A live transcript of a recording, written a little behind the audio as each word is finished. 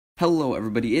Hello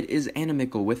everybody, it is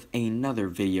Animickle with another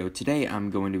video. Today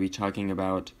I'm going to be talking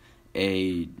about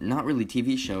a, not really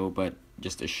TV show, but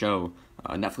just a show,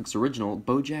 a Netflix original,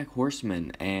 Bojack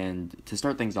Horseman. And to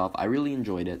start things off, I really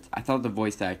enjoyed it. I thought the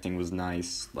voice acting was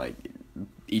nice, like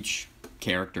each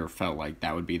character felt like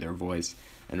that would be their voice.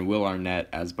 And Will Arnett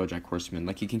as Bojack Horseman,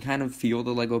 like you can kind of feel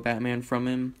the Lego Batman from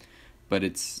him, but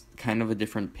it's kind of a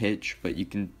different pitch, but you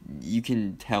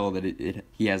can tell that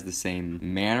he has the same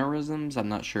mannerisms. I'm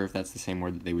not sure if that's the same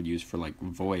word that they would use for like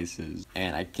voices.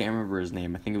 And I can't remember his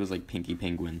name. I think it was like Pinky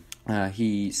Penguin.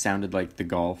 He sounded like the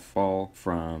golf ball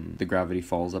from the Gravity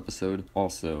Falls episode.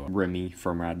 Also Remy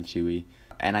from Ratatouille.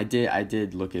 And I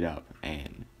did look it up,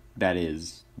 and that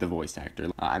is the voice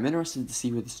actor. I'm interested to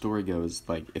see where the story goes,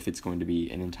 like if it's going to be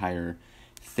an entire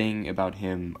thing about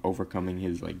him overcoming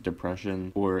his like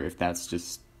depression, or if that's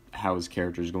just how his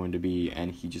character is going to be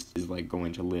and he just is like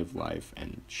going to live life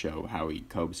and show how he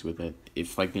copes with it.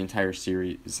 If like the entire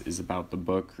series is about the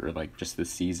book or like just the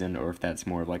season, or if that's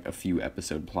more of like a few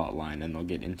episode plot line and they'll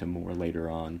get into more later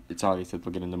on. It's obvious that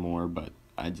they'll get into more, but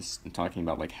I'm talking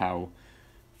about like how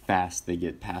fast they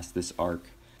get past this arc.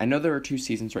 I know there are 2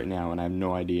 seasons right now and I have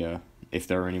no idea if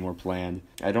there are any more planned.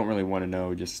 I don't really want to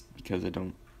know just because I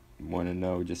don't want to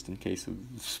know just in case of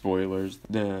spoilers.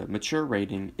 The mature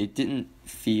rating, it didn't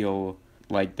feel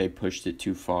like they pushed it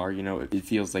too far, you know, it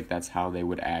feels like that's how they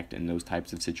would act in those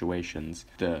types of situations.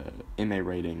 The MA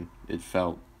rating, it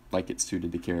felt like it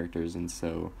suited the characters, and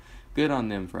so good on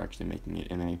them for actually making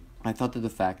it MA. I thought that the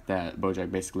fact that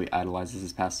Bojack basically idolizes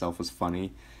his past self was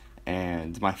funny.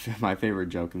 And my favorite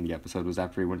joke in the episode was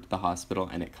after he went to the hospital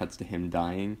and it cuts to him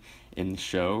dying in the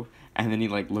show, and then he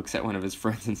like looks at one of his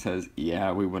friends and says,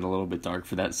 "Yeah, we went a little bit dark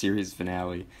for that series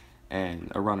finale."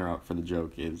 And a runner-up for the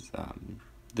joke is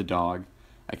the dog.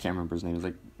 I can't remember his name. It's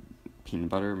like Peanut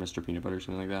Butter, Mr. Peanut Butter,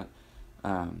 something like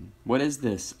that. What is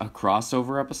this? A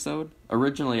crossover episode?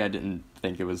 Originally I didn't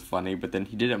think it was funny, but then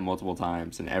he did it multiple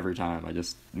times, and every time I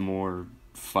just more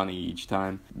funny each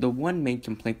time. The one main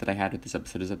complaint that I had with this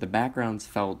episode is that the backgrounds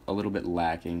felt a little bit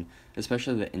lacking,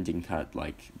 especially the ending cut,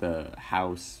 like the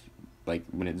house, like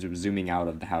when it was zooming out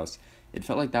of the house, it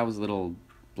felt like that was a little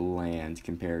bland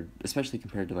especially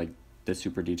compared to like the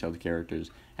super detailed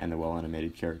characters and the well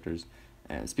animated characters.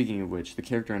 Speaking of which, the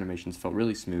character animations felt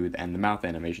really smooth, and the mouth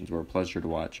animations were a pleasure to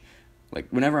watch. Like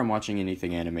whenever I'm watching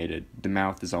anything animated, the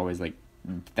mouth is always like,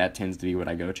 that tends to be what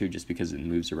I go to just because it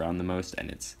moves around the most, and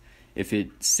if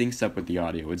it syncs up with the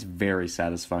audio, it's very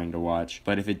satisfying to watch.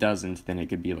 But if it doesn't, then it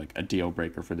could be like a deal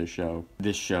breaker for the show.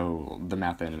 This show, the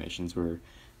mouth animations were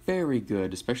very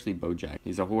good, especially Bojack.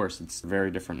 He's a horse. It's a very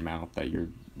different mouth that you're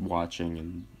watching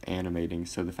and animating,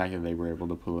 so the fact that they were able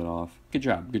to pull it off, good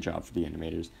job for the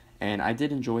animators. And I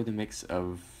did enjoy the mix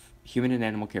of human and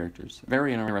animal characters.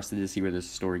 Very interested to see where this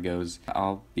story goes.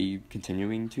 I'll be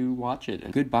continuing to watch it.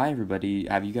 And goodbye, everybody.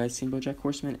 Have you guys seen Bojack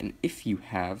Horseman? And if you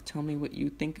have, tell me what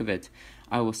you think of it.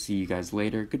 I will see you guys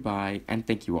later. Goodbye, and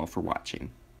thank you all for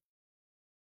watching.